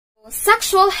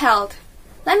Sexual health.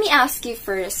 Let me ask you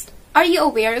first, are you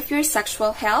aware of your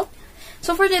sexual health?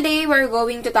 So for today, we're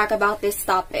going to talk about this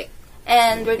topic.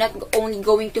 And we're not only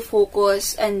going to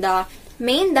focus on the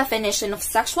main definition of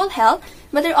sexual health,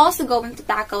 but we're also going to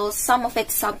tackle some of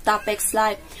its subtopics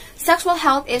like sexual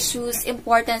health issues,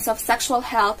 importance of sexual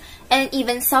health, and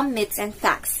even some myths and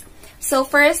facts. So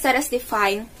first, let us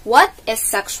define what is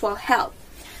sexual health.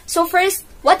 So first,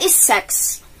 what is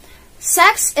sex?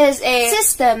 Sex is a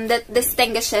system that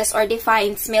distinguishes or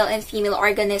defines male and female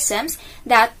organisms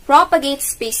that propagate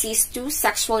species to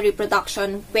sexual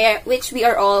reproduction, which we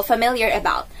are all familiar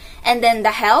about. And then the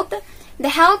health. The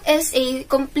health is a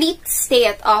complete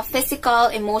state of physical,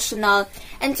 emotional,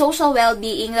 and social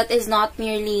well-being that is not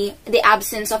merely the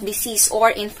absence of disease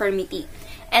or infirmity.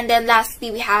 And then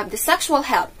lastly, we have the sexual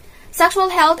health. Sexual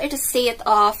health is a state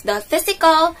of the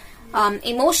physical,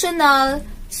 emotional,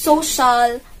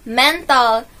 social,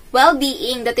 mental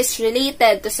well-being that is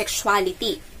related to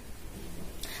sexuality.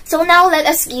 So now let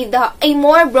us give a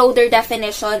more broader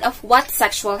definition of what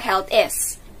sexual health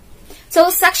is.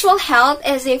 So sexual health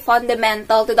is a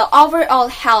fundamental to the overall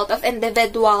health of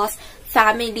individuals,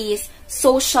 families,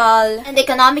 social, and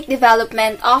economic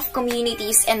development of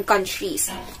communities and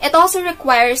countries. It also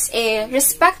requires a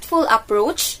respectful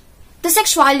approach to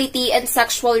sexuality and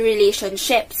sexual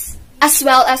relationships, as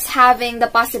well as having the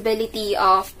possibility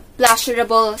of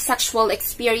pleasurable sexual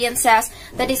experiences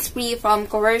that is free from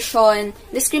coercion,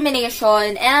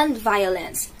 discrimination, and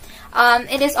violence.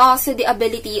 It is also the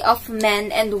ability of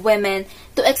men and women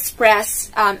to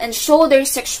express and show their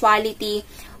sexuality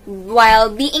while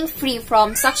being free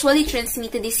from sexually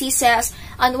transmitted diseases,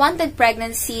 unwanted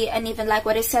pregnancy, and even like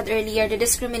what I said earlier, the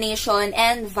discrimination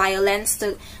and violence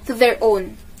to their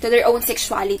own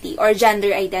sexuality or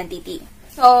gender identity.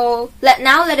 So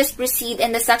now let us proceed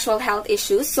in the sexual health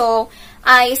issues. So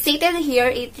I stated here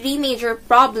three major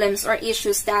problems or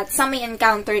issues that some may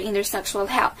encounter in their sexual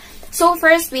health. So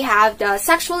first, we have the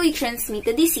sexually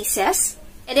transmitted diseases.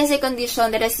 It is a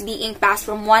condition that is being passed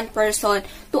from one person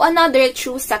to another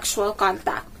through sexual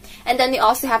contact. And then we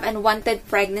also have unwanted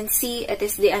pregnancy. It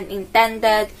is the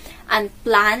unintended,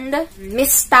 unplanned,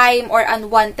 mistime, or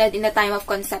unwanted in the time of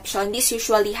conception. This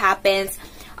usually happens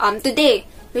today,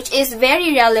 which is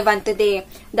very relevant today,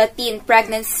 the teen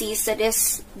pregnancies that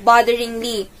is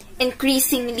botheringly,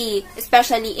 increasingly,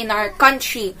 especially in our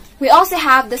country. We also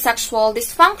have the sexual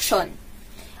dysfunction.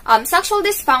 Sexual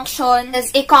dysfunction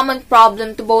is a common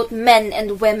problem to both men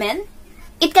and women.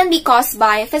 It can be caused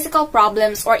by physical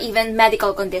problems or even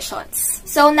medical conditions.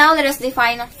 So now let us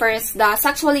define first the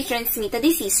sexually transmitted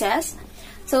diseases.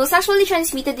 So sexually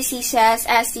transmitted diseases,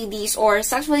 STDs, or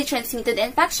sexually transmitted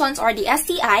infections, or the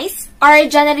STIs, are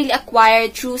generally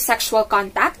acquired through sexual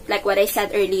contact, like what I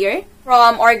said earlier,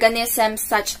 from organisms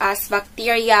such as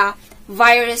bacteria,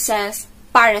 viruses,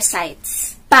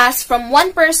 parasites. Pass from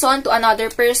one person to another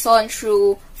person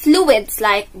through fluids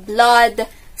like blood,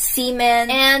 semen,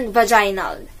 and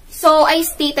vaginal. So I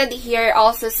stated here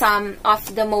also some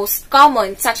of the most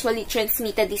common sexually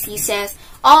transmitted diseases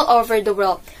all over the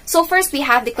world. So first, we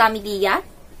have the chlamydia.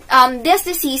 This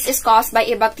disease is caused by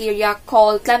a bacteria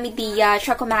called Chlamydia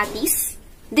trachomatis.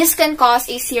 This can cause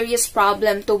a serious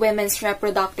problem to women's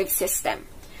reproductive system.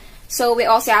 So we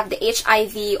also have the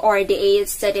HIV or the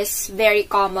AIDS that is very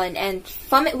common and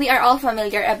we are all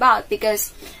familiar about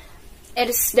because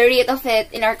the rate of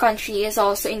it in our country is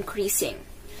also increasing.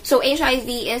 So HIV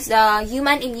is the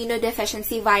human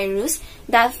immunodeficiency virus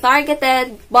that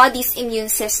targeted body's immune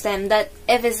system that,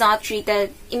 if it's not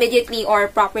treated immediately or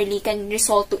properly, can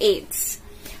result to AIDS.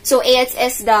 So AIDS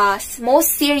is the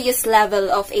most serious level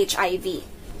of HIV.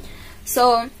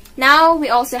 So now we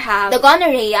also have the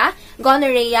gonorrhea.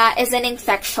 Gonorrhea is an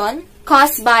infection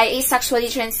caused by a sexually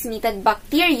transmitted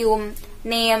bacterium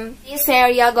named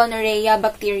Neisseria gonorrhea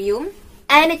bacterium,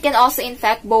 and it can also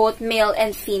infect both male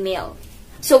and female.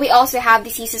 So we also have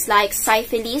diseases like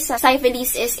syphilis.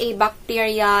 Syphilis is a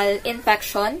bacterial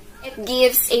infection. It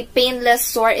gives a painless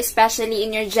sore, especially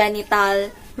in your genital,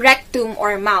 rectum,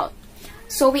 or mouth.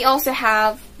 So we also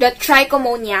have the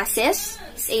trichomoniasis.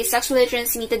 It's a sexually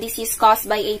transmitted disease caused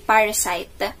by a parasite.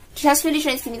 Sexually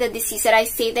transmitted disease that I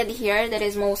stated here that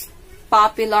is most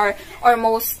popular or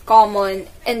most common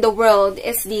in the world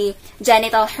is the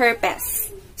genital herpes.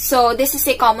 So this is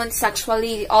a common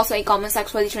sexually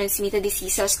transmitted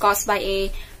disease caused by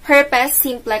a herpes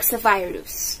simplex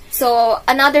virus. So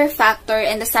another factor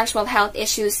in the sexual health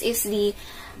issues is the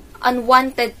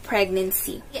unwanted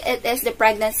pregnancy. It is the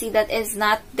pregnancy that is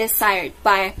not desired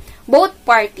by both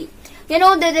parties. You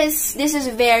know that this is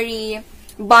a very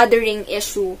bothering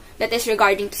issue that is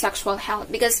regarding to sexual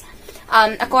health because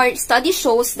Study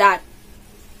shows that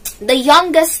the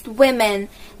youngest women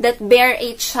that bear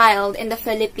a child in the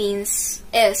Philippines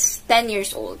is 10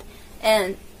 years old.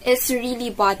 And it's really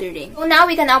bothering. So now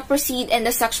we can now proceed in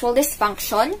the sexual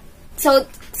dysfunction. So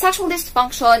sexual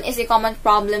dysfunction is a common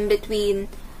problem between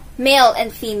male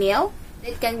and female.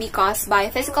 It can be caused by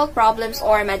physical problems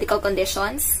or medical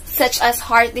conditions such as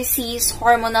heart disease,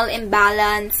 hormonal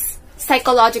imbalance,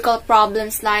 psychological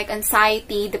problems like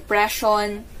anxiety,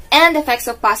 depression, and effects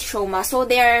of past trauma. So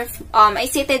there, I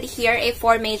stated here a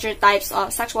 4 major types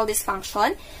of sexual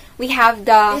dysfunction. We have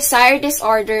the desire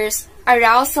disorders,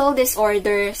 arousal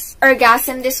disorders,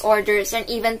 orgasm disorders, and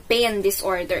even pain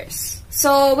disorders.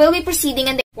 So we'll be proceeding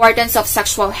in the importance of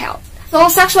sexual health. So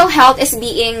sexual health is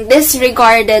being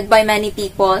disregarded by many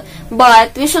people,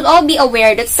 but we should all be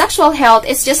aware that sexual health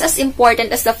is just as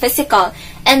important as the physical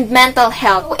and mental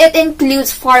health. It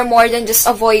includes far more than just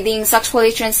avoiding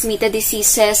sexually transmitted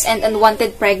diseases and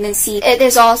unwanted pregnancy. It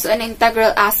is also an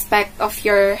integral aspect of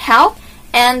your health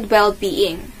and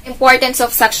well-being. Importance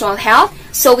of sexual health.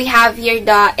 So we have here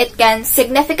that it can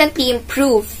significantly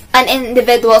improve an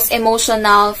individual's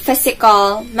emotional,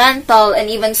 physical, mental, and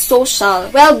even social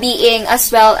well-being,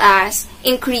 as well as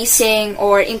increasing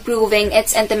or improving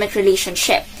its intimate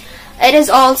relationship. It is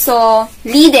also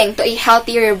leading to a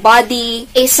healthier body,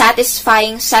 a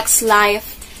satisfying sex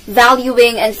life,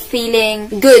 valuing and feeling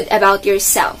good about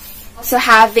yourself. Also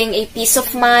having a peace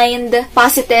of mind,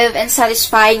 positive and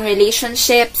satisfying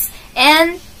relationships,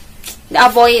 and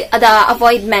avoiding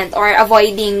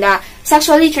the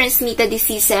sexually transmitted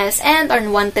diseases and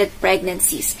unwanted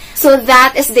pregnancies. So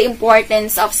that is the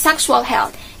importance of sexual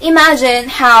health. Imagine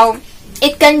how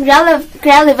it can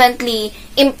relevantly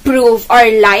improve our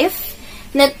life,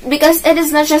 because it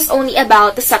is not just only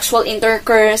about the sexual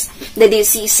intercourse, the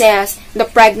diseases, the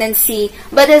pregnancy,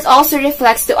 but it also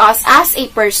reflects to us as a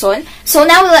person. So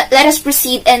now let us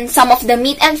proceed in some of the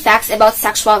myths and facts about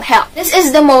sexual health. This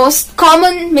is the most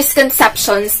common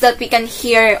misconceptions that we can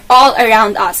hear all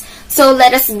around us. So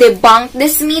let us debunk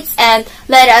these myths and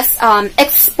let us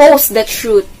expose the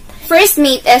truth. First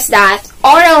myth is that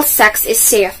oral sex is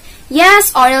safe.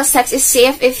 Yes, oral sex is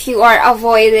safe if you are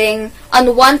avoiding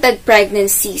unwanted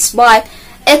pregnancies, but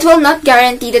it will not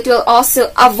guarantee that you will also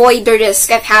avoid the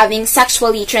risk of having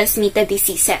sexually transmitted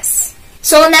diseases.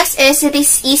 So next is, it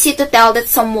is easy to tell that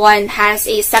someone has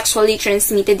a sexually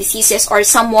transmitted diseases or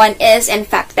someone is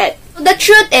infected. The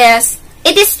truth is,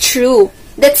 it is true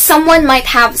that someone might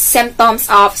have symptoms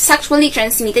of sexually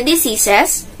transmitted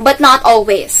diseases, but not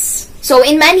always. So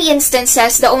in many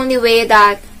instances, the only way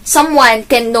that someone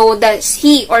can know that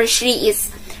he or she is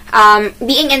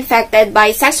being infected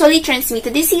by sexually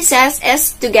transmitted diseases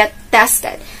is to get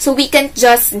tested. So we can't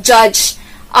just judge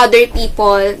other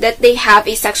people that they have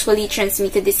a sexually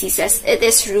transmitted diseases. It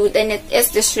is rude and it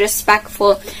is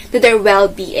disrespectful to their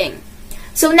well-being.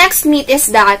 So next myth is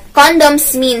that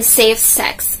condoms mean safe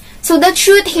sex. So the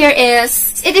truth here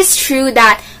is, it is true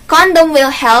that condom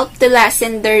will help to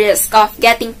lessen the risk of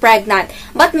getting pregnant,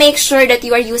 but make sure that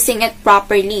you are using it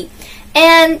properly.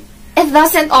 And it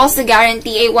doesn't also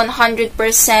guarantee a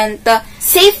 100%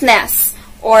 safeness,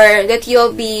 or that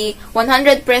you'll be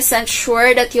 100%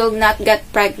 sure that you'll not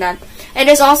get pregnant. It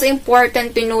is also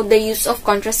important to know the use of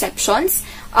contraceptions.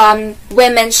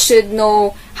 Women should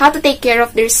know how to take care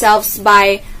of themselves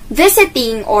by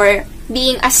visiting or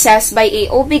being assessed by a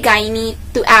OB/GYN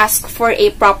to ask for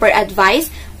a proper advice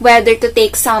whether to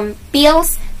take some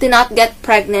pills to not get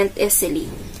pregnant easily.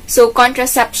 So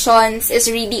contraceptions is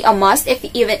really a must,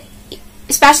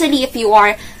 especially if you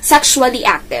are sexually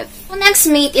active. The next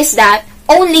myth is that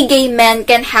only gay men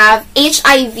can have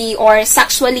HIV or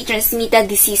sexually transmitted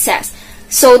diseases.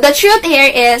 So the truth here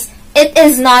is, it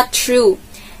is not true.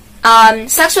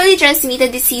 Sexually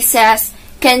transmitted diseases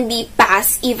can be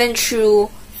passed even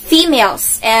through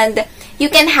females, and you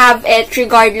can have it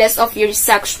regardless of your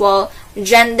sexual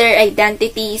gender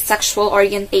identity, sexual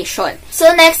orientation.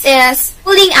 So next is,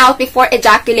 pulling out before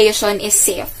ejaculation is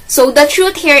safe. So the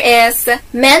truth here is,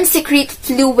 men secrete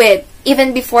fluid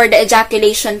even before the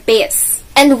ejaculation phase.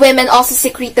 And women also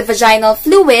secrete the vaginal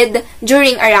fluid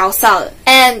during arousal.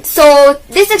 And so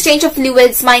this exchange of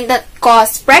fluids might not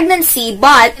cause pregnancy,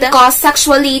 but cause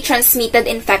sexually transmitted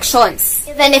infections,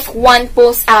 even if one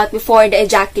pulls out before the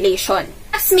ejaculation.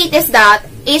 Next myth is that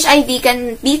HIV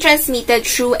can be transmitted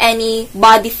through any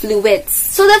body fluids.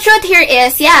 So the truth here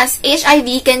is, yes,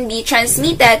 HIV can be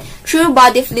transmitted through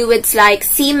body fluids like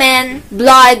semen,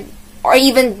 blood, or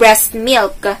even breast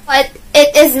milk. But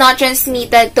it is not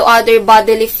transmitted to other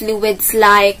bodily fluids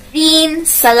like urine,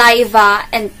 saliva,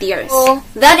 and tears. So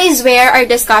that is where our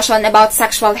discussion about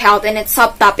sexual health and its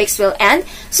subtopics will end.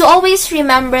 So always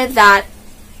remember that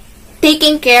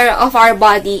taking care of our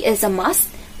body is a must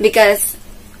because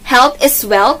health is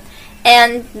wealth,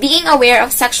 and being aware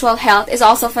of sexual health is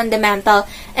also fundamental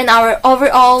in our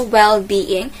overall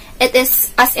well-being. It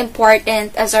is as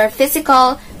important as our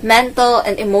physical, mental,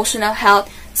 and emotional health.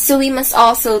 So we must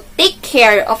also take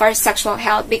care of our sexual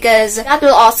health because that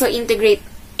will also integrate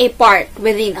a part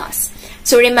within us.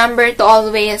 So remember to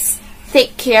always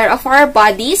take care of our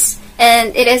bodies,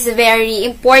 and it is very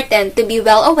important to be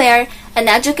well aware and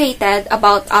educated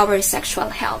about our sexual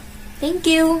health. Thank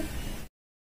you!